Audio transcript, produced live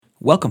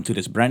Welcome to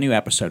this brand new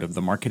episode of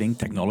the Marketing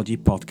Technology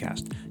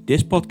Podcast.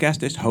 This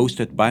podcast is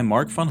hosted by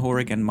Mark van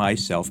Horik and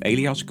myself,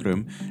 Elias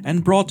Krum,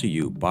 and brought to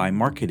you by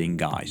Marketing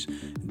Guys,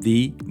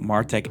 the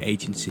Martech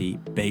agency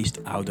based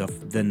out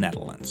of the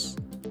Netherlands.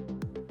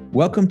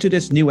 Welcome to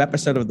this new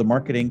episode of the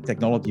Marketing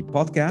Technology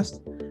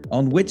Podcast,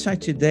 on which I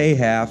today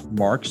have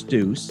Mark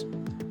Stoos,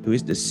 who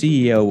is the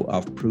CEO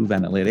of Proof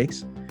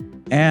Analytics,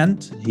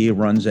 and he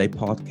runs a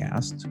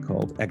podcast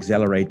called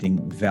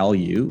Accelerating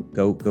Value.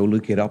 Go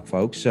look it up,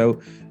 folks.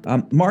 So,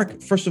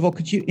 Mark, first of all,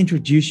 could you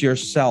introduce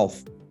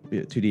yourself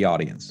to the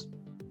audience?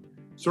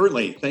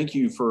 Certainly. Thank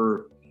you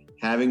for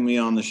having me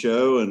on the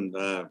show. And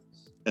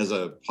as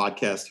a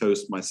podcast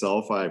host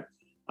myself,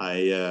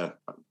 I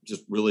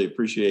just really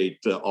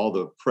appreciate all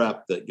the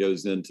prep that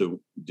goes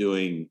into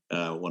doing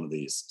one of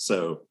these.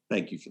 So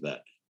thank you for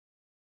that.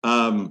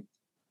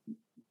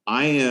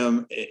 I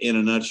am, in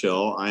a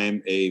nutshell, I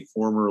am a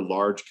former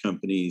large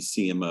company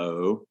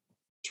CMO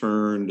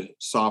turned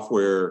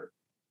software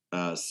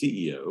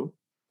CEO.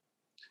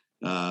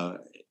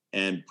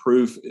 And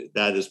Proof,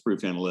 that is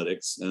Proof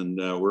Analytics. And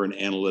we're an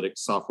analytics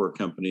software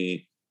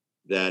company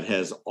that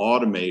has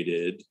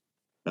automated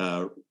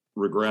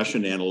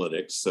regression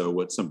analytics. So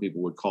what some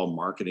people would call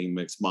marketing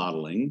mix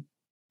modeling.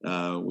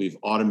 We've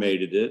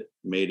automated it,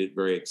 made it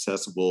very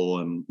accessible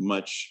and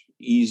much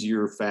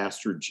easier,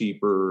 faster,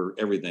 cheaper,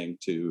 everything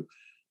to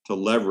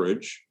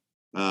leverage.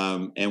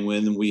 And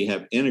when we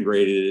have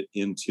integrated it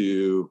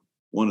into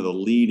one of the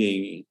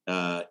leading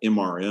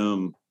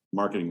MRM,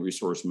 marketing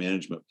resource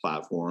management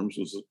platforms,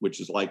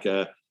 which is like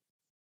a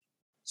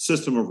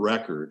system of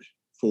record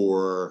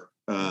for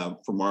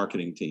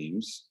marketing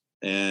teams.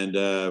 And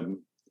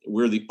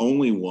we're the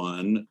only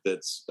one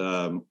that's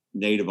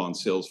native on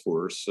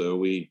Salesforce. So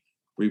we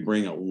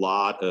bring a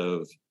lot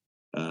of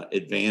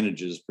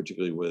advantages,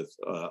 particularly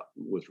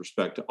with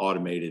respect to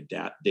automated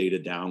data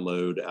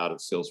download out of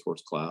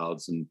Salesforce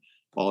clouds and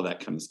all that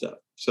kind of stuff.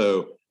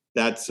 So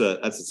that's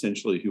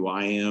essentially who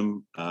I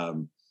am,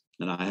 and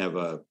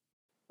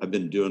I've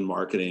been doing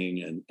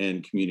marketing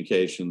and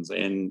communications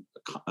and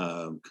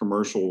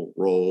commercial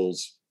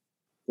roles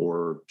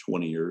for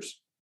 20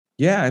 years.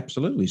 Yeah,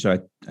 absolutely. So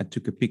I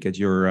took a peek at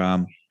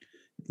your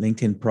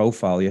LinkedIn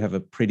profile. You have a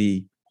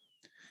pretty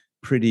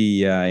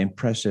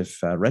impressive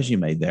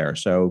resume there.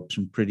 So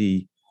some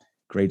pretty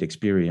great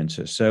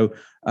experiences. So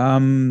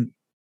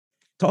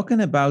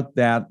talking about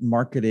that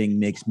marketing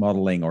mix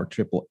modeling or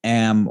triple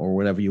M or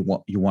whatever you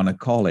want to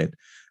call it,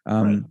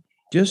 right.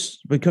 Just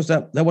because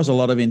that was a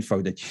lot of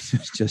info that you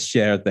just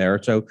shared there.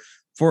 So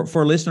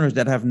for listeners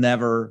that have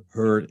never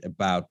heard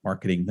about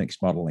marketing mix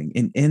modeling,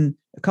 in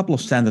a couple of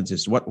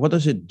sentences, what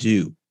does it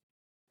do?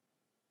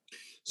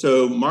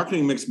 So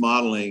marketing mix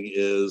modeling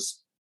is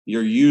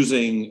you're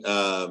using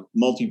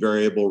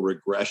multivariable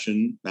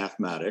regression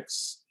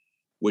mathematics,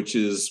 which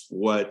is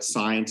what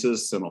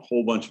scientists and a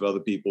whole bunch of other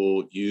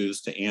people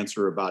use to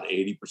answer about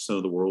 80%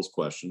 of the world's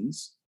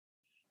questions.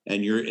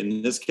 And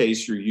in this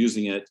case, you're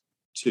using it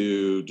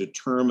to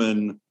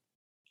determine,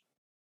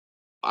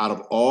 out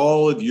of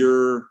all of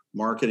your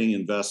marketing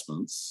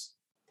investments,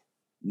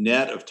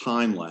 net of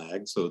time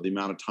lag, so the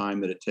amount of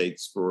time that it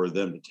takes for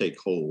them to take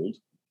hold,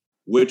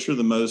 which are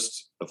the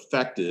most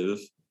effective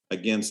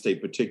against a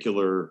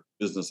particular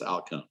business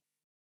outcome.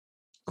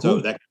 Cool.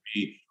 So that could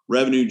be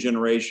revenue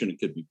generation, it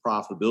could be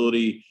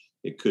profitability,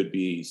 it could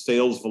be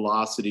sales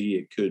velocity,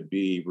 it could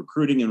be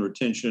recruiting and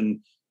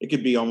retention, it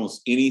could be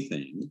almost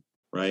anything,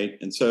 right?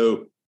 And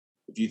so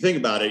if you think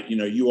about it,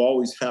 you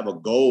always have a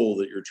goal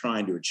that you're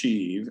trying to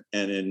achieve.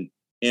 And in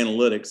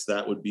analytics,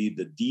 that would be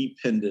the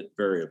dependent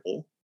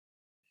variable.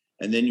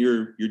 And then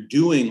you're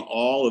doing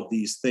all of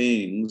these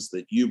things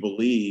that you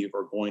believe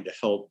are going to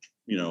help,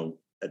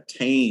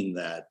 attain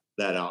that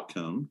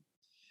outcome.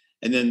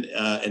 And then,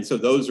 and so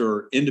those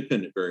are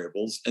independent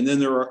variables. And then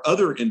there are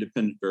other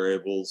independent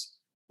variables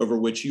over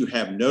which you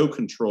have no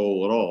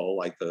control at all,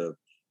 like the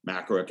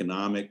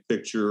macroeconomic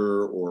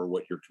picture or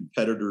what your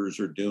competitors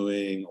are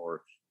doing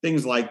or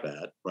things like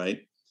that,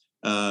 right?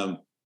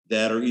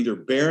 That are either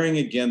bearing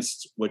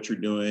against what you're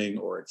doing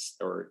or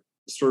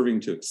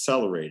serving to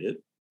accelerate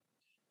it.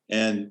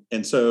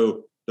 And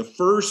so the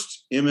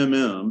first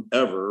MMM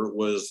ever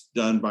was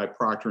done by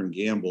Procter &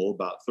 Gamble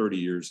about 30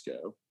 years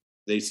ago.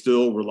 They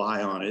still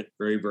rely on it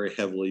very, very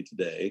heavily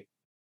today.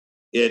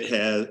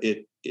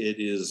 It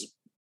is,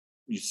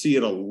 you see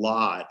it a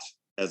lot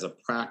as a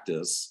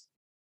practice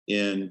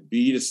in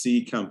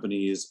B2C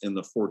companies in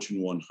the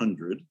Fortune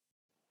 100.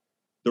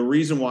 The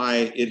reason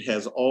why it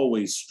has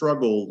always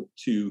struggled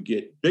to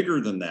get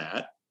bigger than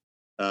that,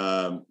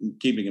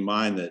 keeping in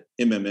mind that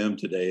MMM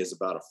today is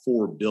about a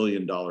 $4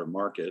 billion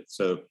market,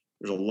 so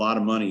there's a lot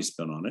of money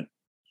spent on it,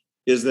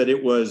 is that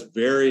it was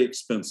very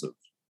expensive,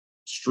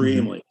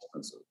 extremely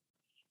expensive.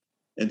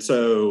 And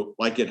so,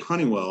 like at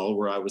Honeywell,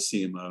 where I was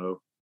CMO,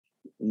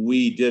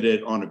 we did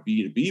it on a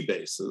B2B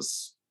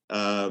basis.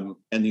 And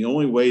the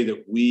only way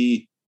that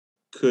we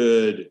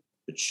could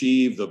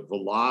achieve the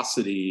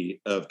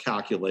velocity of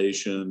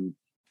calculation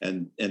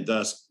and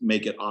thus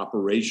make it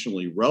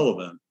operationally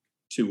relevant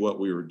to what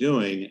we were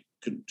doing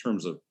in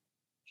terms of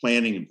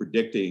planning and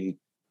predicting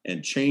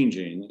and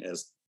changing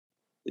as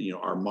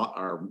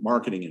our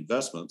marketing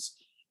investments,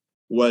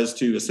 was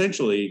to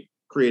essentially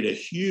create a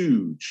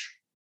huge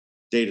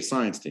data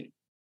science team.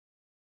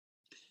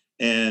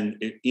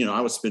 And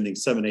I was spending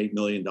 $7-8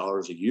 million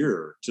a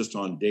year just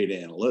on data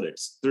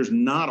analytics. There's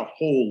not a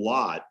whole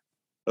lot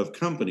of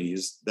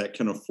companies that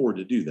can afford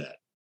to do that.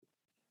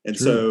 And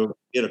True. So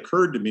it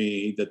occurred to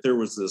me that there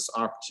was this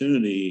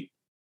opportunity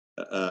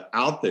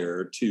out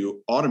there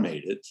to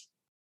automate it,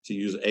 to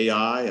use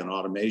AI and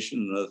automation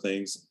and other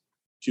things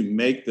to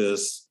make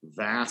this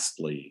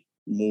vastly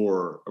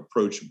more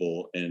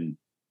approachable and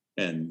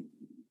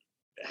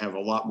have a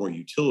lot more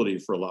utility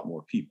for a lot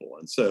more people.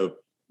 And so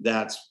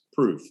that's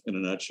proof in a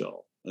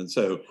nutshell. And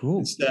so Cool.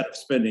 Instead of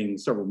spending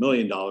several $1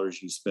 million,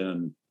 you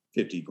spend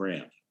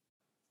 $50,000.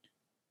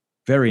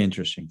 Very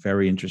interesting.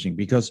 Very interesting.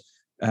 Because,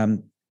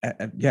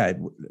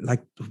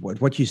 like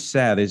what you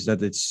said is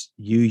that it's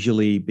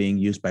usually being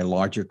used by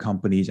larger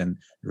companies, and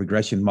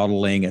regression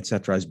modeling, et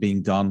cetera, is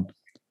being done,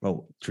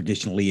 well,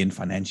 traditionally in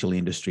financial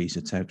industries,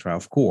 et cetera,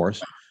 of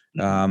course,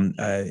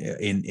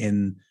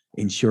 in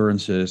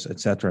insurances, et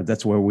cetera.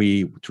 That's where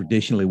we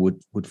traditionally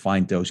would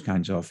find those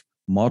kinds of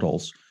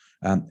models.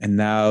 And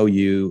now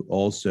you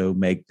also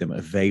make them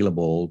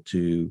available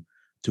to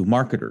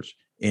marketers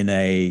in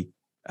a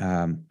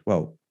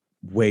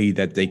way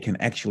that they can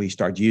actually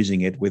start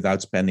using it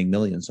without spending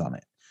millions on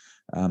it.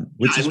 And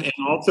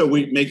also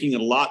we're making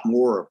it a lot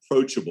more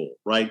approachable,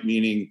 right?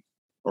 Meaning,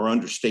 or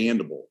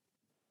understandable.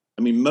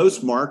 I mean,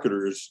 most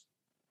marketers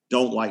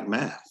don't like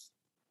math,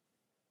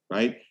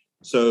 right?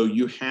 So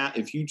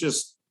if you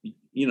just,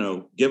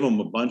 give them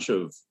a bunch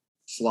of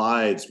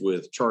slides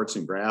with charts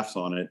and graphs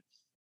on it,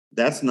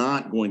 that's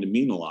not going to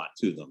mean a lot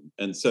to them.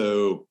 And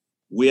so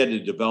we had to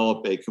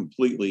develop a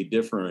completely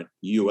different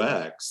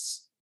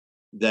UX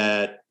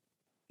that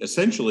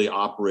essentially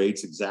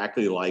operates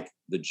exactly like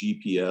the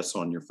GPS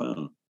on your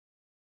phone.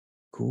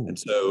 Cool. And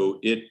so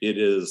it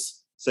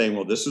is saying,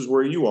 well, this is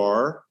where you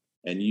are,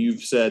 and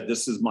you've said,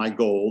 this is my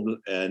goal,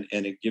 and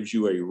it gives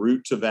you a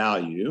route to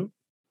value.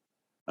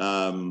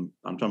 I'm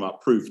talking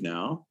about proof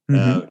now.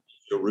 Mm-hmm.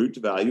 A route to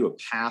value, a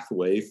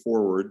pathway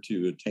forward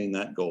to attain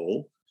that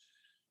goal.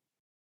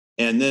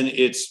 And then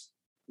it's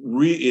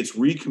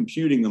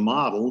recomputing the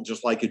model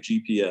just like a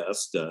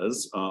GPS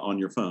does on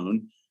your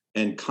phone,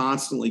 and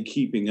constantly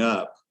keeping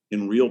up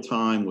in real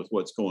time with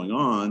what's going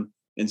on.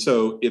 And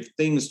so if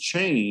things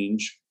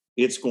change,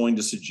 it's going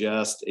to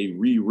suggest a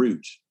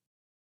reroute.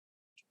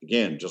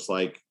 Again, just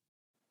like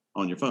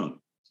on your phone.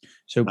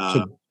 So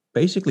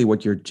basically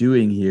what you're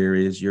doing here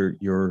is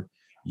you're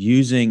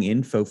using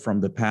info from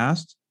the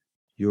past,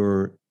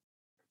 you're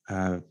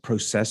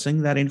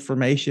processing that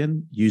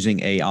information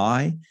using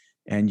AI,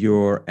 and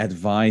you're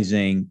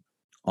advising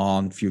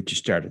on future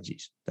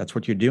strategies. That's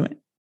what you're doing?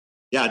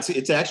 Yeah,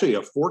 it's actually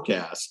a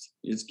forecast.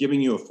 It's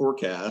giving you a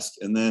forecast.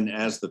 And then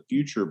as the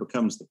future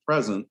becomes the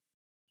present,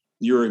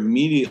 you're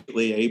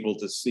immediately able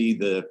to see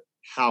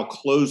how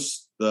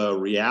close the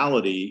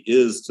reality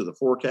is to the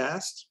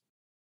forecast.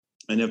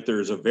 And if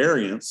there's a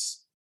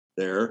variance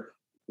there,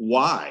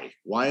 why?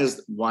 Why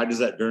does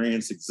that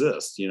variance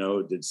exist? Did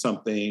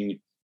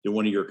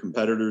one of your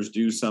competitors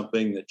do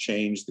something that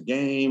changed the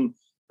game?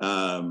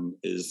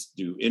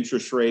 Do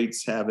interest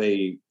rates have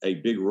a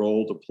big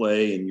role to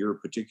play in your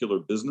particular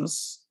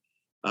business?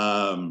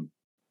 All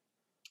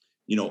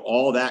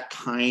that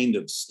kind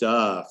of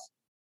stuff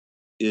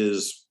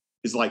is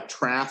like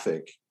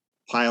traffic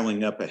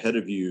piling up ahead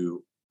of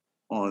you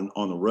on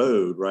the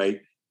road,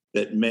 right?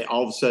 That may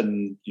all of a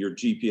sudden your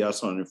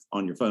GPS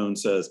on your phone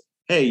says,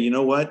 hey, you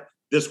know what?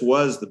 This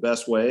was the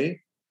best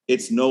way.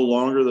 It's no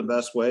longer the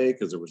best way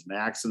because there was an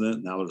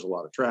accident. Now there's a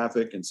lot of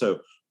traffic. And so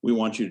we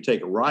want you to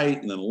take a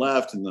right and then a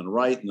left and then a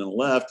right and then a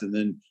left. And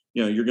then,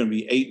 you're going to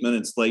be 8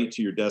 minutes late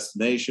to your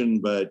destination,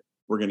 but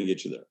we're going to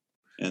get you there.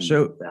 And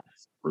so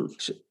that's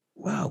proof.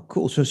 Wow,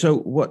 cool. So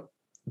what,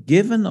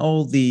 given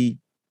all the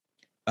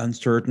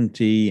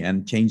uncertainty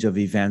and change of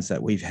events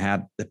that we've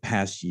had the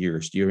past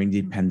years during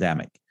the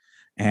pandemic,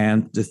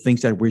 and the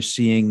things that we're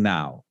seeing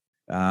now,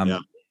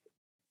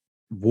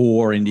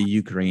 war in the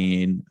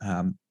Ukraine,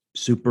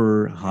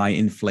 super high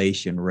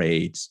inflation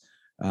rates,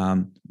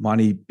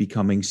 money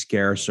becoming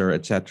scarcer,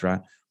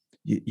 etc.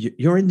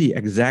 You're in the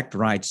exact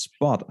right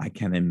spot, I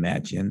can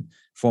imagine,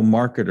 for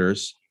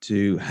marketers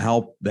to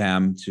help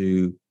them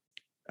to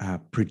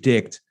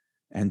predict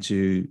and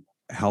to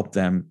help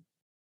them,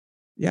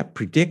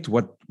 predict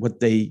what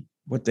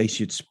they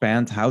should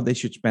spend, how they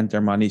should spend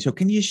their money. So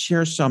can you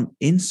share some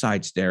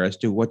insights there as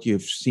to what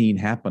you've seen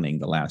happening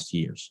the last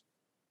years?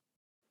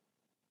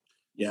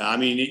 Yeah, I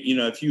mean,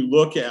 if you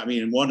look at,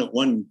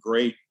 one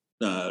great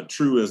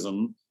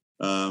truism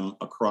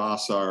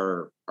across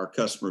our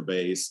customer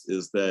base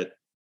is that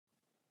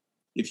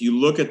if you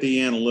look at the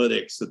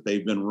analytics that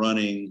they've been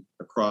running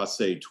across,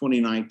 say,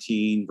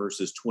 2019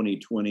 versus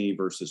 2020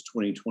 versus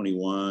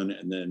 2021,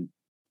 and then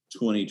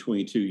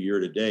 2022 year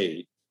to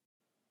date,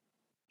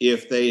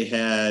 if they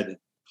had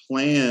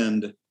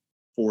planned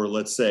for,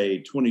 let's say,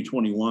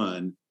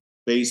 2021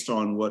 based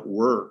on what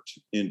worked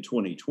in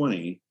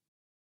 2020,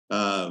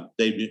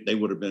 they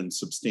would have been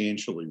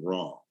substantially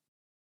wrong.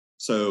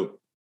 So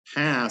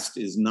past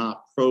is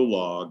not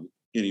prologue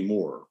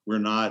anymore. We're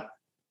not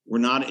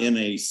in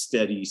a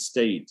steady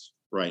state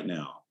right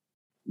now.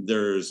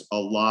 There's a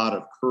lot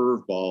of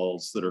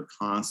curveballs that are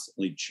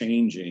constantly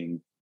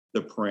changing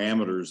the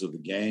parameters of the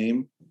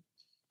game.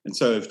 And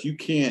so if you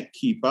can't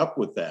keep up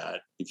with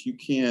that, if you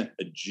can't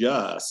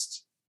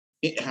adjust,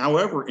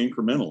 however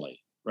incrementally,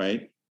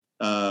 right,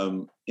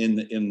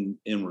 in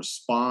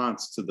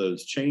response to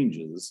those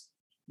changes,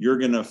 you're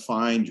going to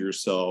find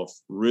yourself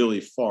really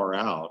far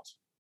out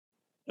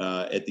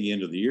at the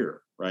end of the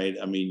year, right?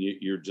 I mean,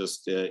 you're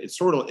just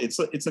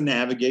it's a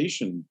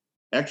navigation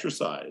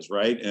exercise,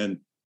 right? And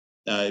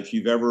if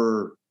you've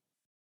ever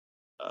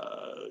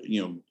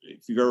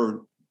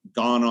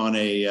gone on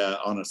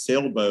a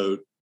sailboat,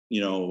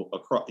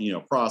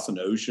 across an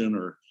ocean,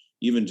 or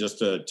even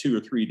just a 2 or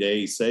 3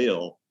 day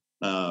sail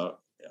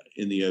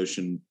in the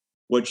ocean,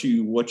 what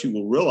you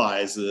will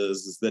realize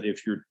is that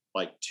if you're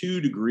like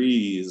 2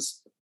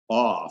 degrees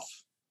off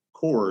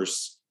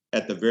course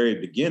at the very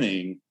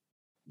beginning,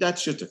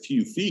 that's just a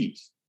few feet.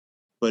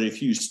 But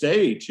if you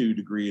stay 2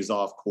 degrees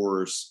off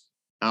course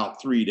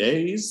out 3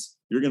 days,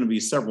 you're going to be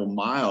several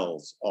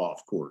miles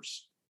off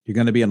course. You're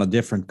going to be on a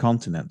different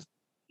continent.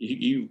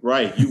 You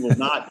will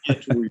not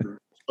get to where you're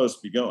supposed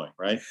to be going,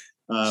 right?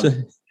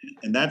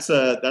 And that's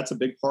a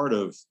big part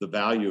of the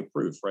value of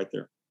proof right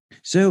there.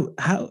 So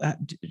how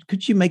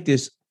could you make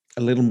this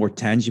a little more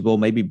tangible,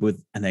 maybe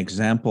with an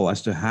example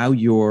as to how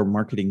your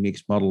marketing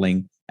mix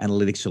modeling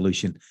analytics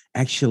solution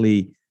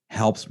actually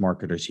helps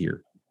marketers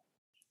here?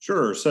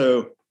 Sure.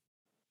 So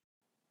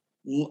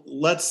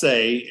let's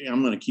say,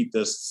 I'm going to keep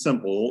this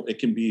simple. It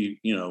can be,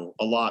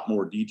 a lot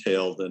more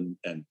detailed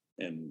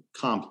and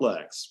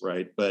complex,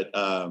 right? But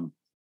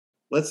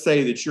let's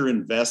say that you're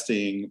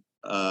investing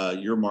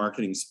your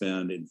marketing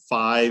spend in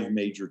 5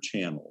 major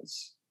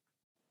channels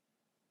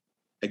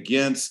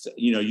against,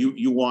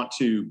 you want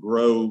to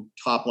grow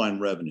top line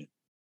revenue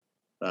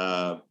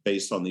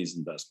based on these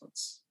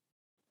investments.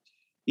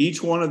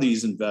 Each one of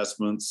these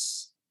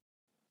investments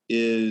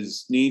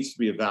needs to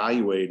be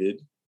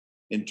evaluated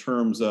in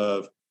terms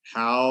of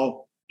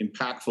how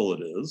impactful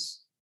it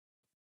is.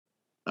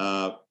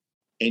 And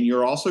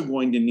you're also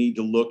going to need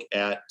to look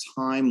at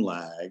time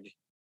lag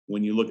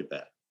when you look at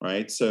that,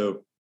 right?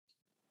 So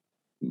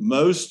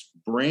most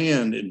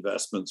brand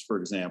investments, for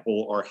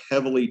example, are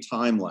heavily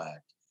time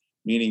lagged,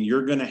 meaning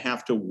you're going to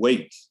have to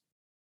wait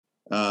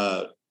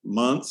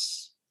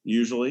months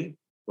usually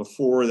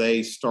before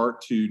they start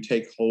to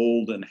take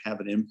hold and have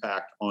an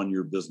impact on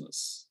your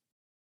business.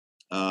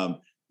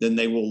 Then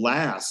they will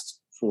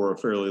last for a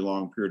fairly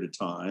long period of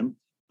time.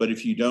 But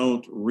if you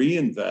don't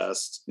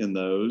reinvest in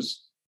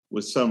those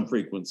with some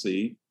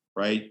frequency,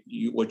 right,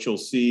 what you'll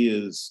see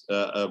is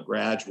a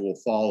gradual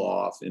fall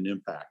off in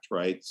impact,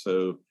 right?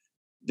 So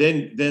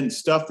then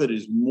stuff that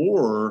is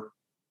more,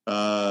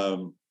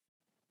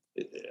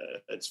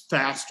 it's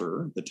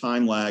faster, the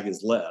time lag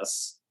is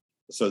less.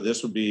 So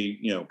this would be,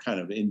 kind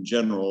of in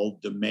general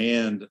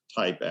demand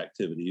type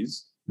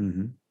activities.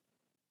 Mm-hmm.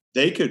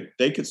 They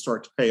could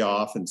start to pay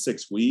off in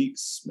 6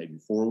 weeks, maybe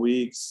 4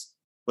 weeks,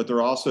 but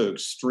they're also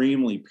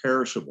extremely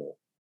perishable.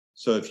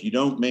 So if you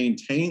don't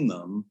maintain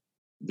them,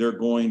 they're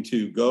going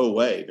to go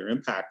away. Their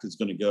impact is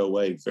going to go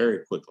away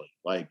very quickly,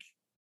 like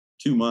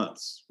 2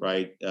 months,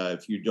 right?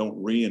 If you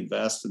don't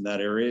reinvest in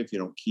that area, if you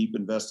don't keep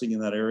investing in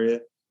that area,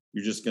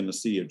 you're just going to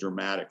see a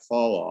dramatic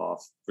fall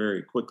off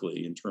very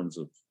quickly in terms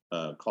of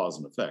cause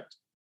and effect.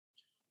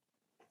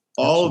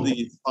 All of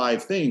these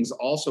 5 things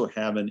also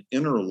have an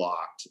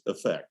interlocked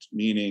effect,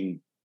 meaning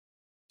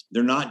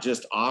they're not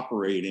just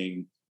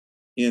operating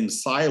in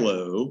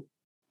silo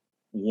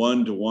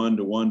 1 to 1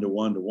 to 1 to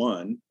 1 to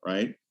 1,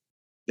 right?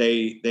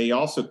 They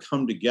also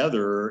come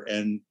together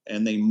and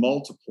they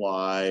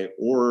multiply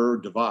or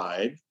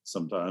divide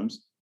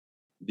sometimes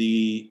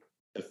the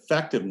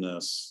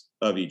effectiveness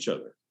of each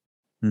other.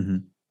 Mm-hmm.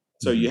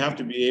 So you have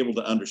to be able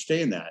to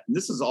understand that. And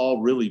this is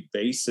all really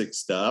basic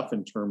stuff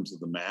in terms of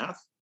the math.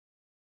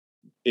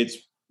 It's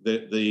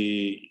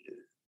the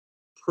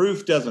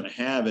proof doesn't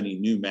have any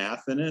new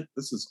math in it.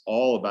 This is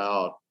all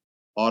about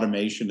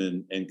automation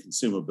and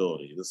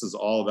consumability. This is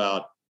all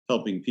about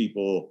helping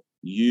people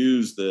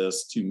use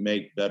this to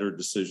make better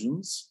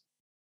decisions.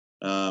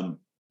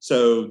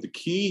 So the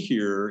key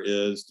here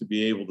is to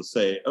be able to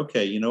say,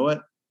 okay, you know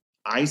what?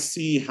 I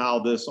see how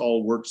this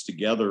all works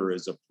together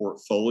as a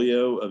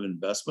portfolio of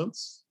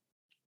investments.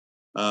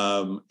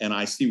 And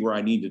I see where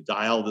I need to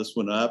dial this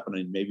one up and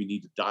I maybe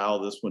need to dial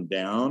this one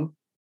down.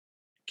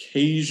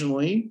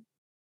 Occasionally,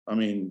 I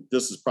mean,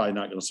 this is probably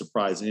not going to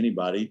surprise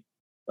anybody.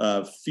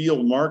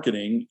 Field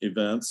marketing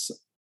events,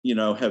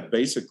 have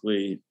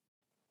basically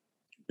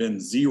been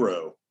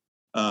zero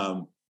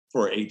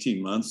for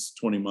 18 months,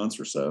 20 months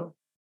or so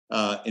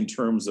in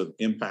terms of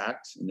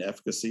impact and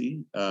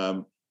efficacy.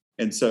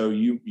 And so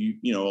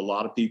a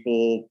lot of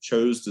people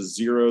chose to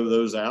zero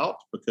those out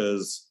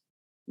because,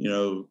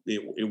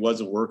 it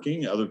wasn't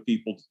working. Other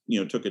people,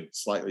 took a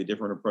slightly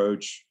different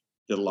approach.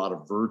 did a lot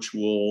of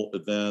virtual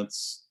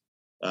events.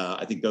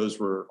 I think those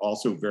were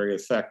also very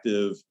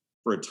effective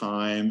for a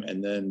time,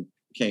 and then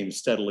became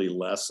steadily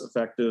less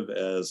effective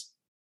as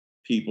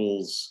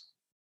people's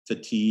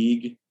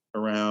fatigue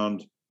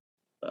around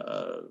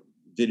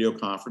video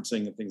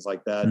conferencing and things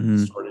like that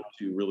started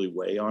to really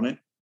weigh on it.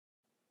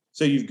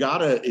 So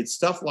it's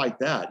stuff like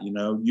that,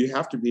 you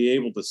have to be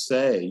able to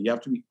say, you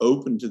have to be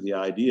open to the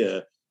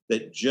idea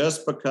that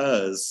just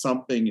because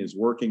something is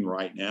working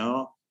right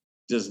now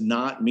does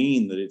not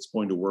mean that it's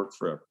going to work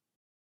forever.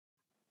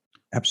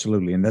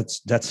 Absolutely. And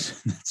that's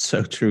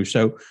so true.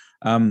 So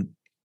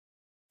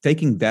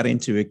taking that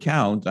into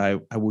account, I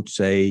would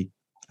say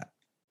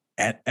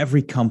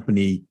every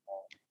company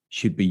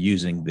should be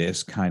using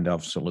this kind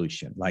of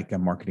solution, like a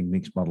marketing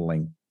mix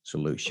modeling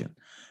solution.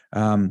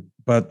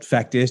 But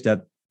fact is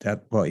that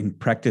well, in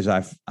practice,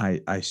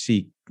 I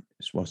see,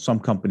 well, some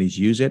companies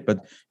use it,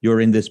 but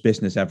you're in this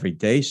business every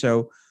day.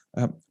 So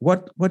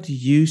what do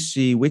you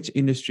see? Which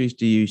industries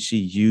do you see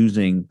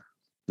using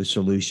the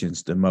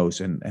solutions the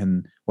most,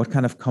 and what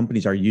kind of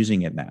companies are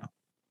using it now?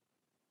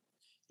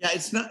 Yeah,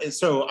 it's not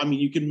so. I mean,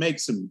 you can make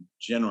some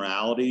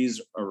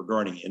generalities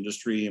regarding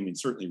industry. I mean,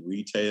 certainly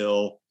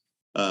retail,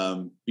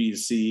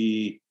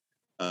 B2C,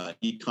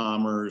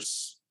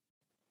 e-commerce,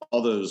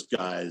 all those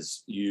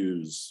guys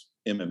use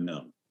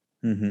MMM.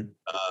 It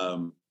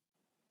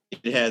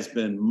has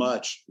been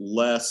much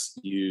less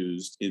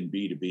used in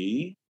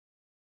B2B,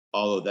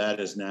 although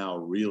that is now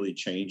really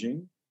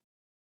changing.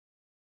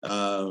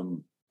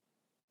 And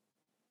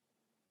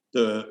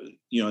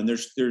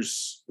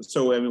there's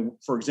so, I mean,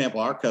 for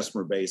example, our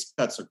customer base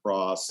cuts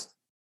across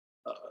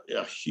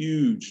a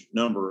huge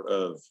number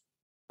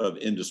of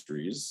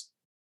industries.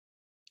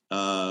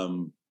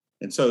 And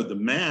so the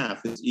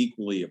math is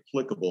equally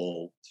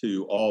applicable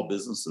to all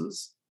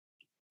businesses.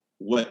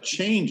 What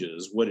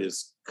changes, what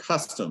is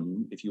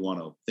custom, if you want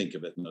to think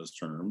of it in those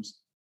terms,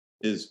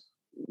 is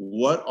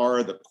what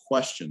are the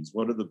questions?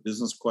 What are the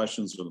business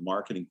questions or the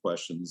marketing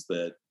questions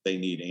that they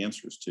need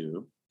answers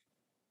to?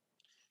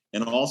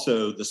 And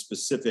also the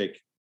specific,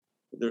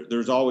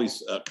 there's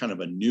always a kind of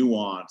a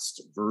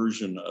nuanced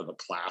version of a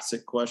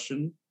classic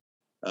question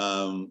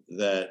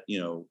that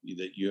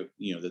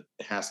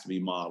has to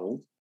be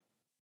modeled.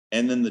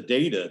 And then the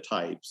data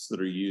types that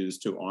are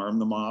used to arm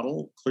the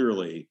model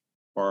clearly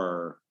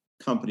are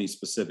company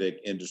specific,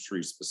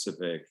 industry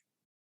specific,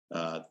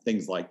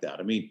 things like that.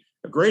 I mean,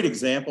 a great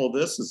example of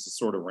this is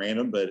sort of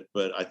random, but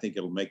I think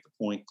it'll make the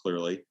point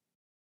clearly.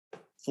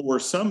 For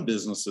some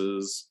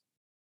businesses,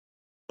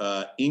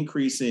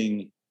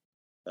 increasing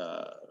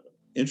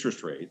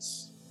interest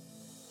rates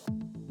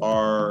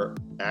are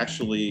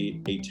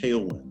actually a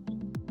tailwind.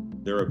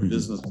 They're a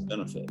business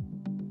benefit.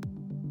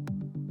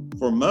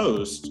 For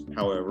most,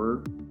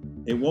 however,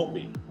 it won't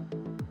be,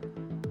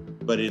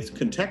 but it's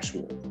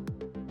contextual.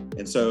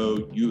 And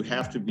so you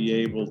have to be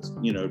able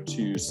to,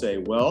 to say,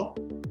 well,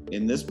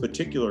 in this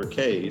particular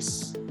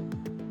case,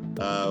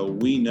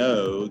 we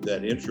know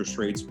that interest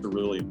rates are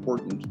really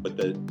important, but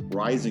that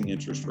rising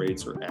interest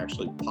rates are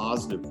actually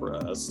positive for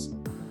us.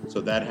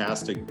 So that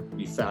has to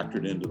be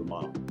factored into the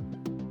model.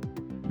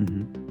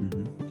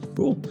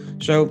 Cool.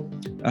 So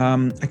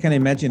I can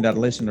imagine that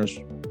listeners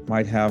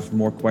might have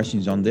more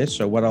questions on this.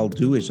 So what I'll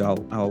do is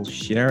I'll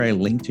share a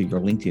link to your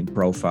LinkedIn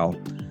profile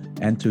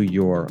and to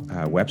your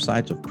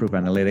website of Krupp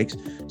Analytics,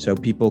 so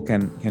people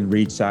can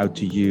reach out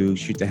to you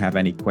should they have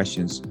any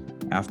questions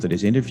after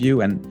this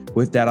interview. And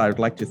with that, I would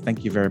like to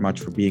thank you very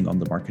much for being on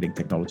the Marketing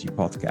Technology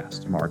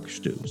Podcast, Mark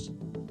Stoos.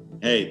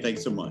 Hey,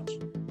 thanks so much.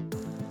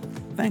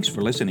 Thanks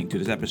for listening to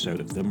this episode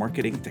of the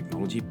Marketing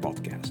Technology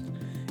Podcast.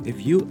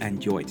 If you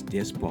enjoyed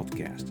this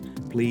podcast,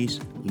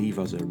 please leave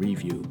us a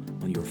review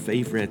on your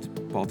favorite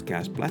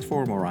podcast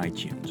platform or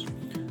iTunes.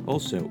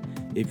 Also,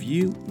 if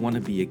you want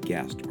to be a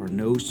guest or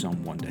know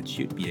someone that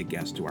should be a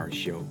guest to our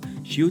show,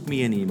 shoot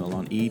me an email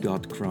on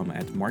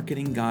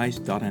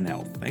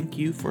e.crum@marketingguys.nl. Thank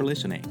you for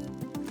listening.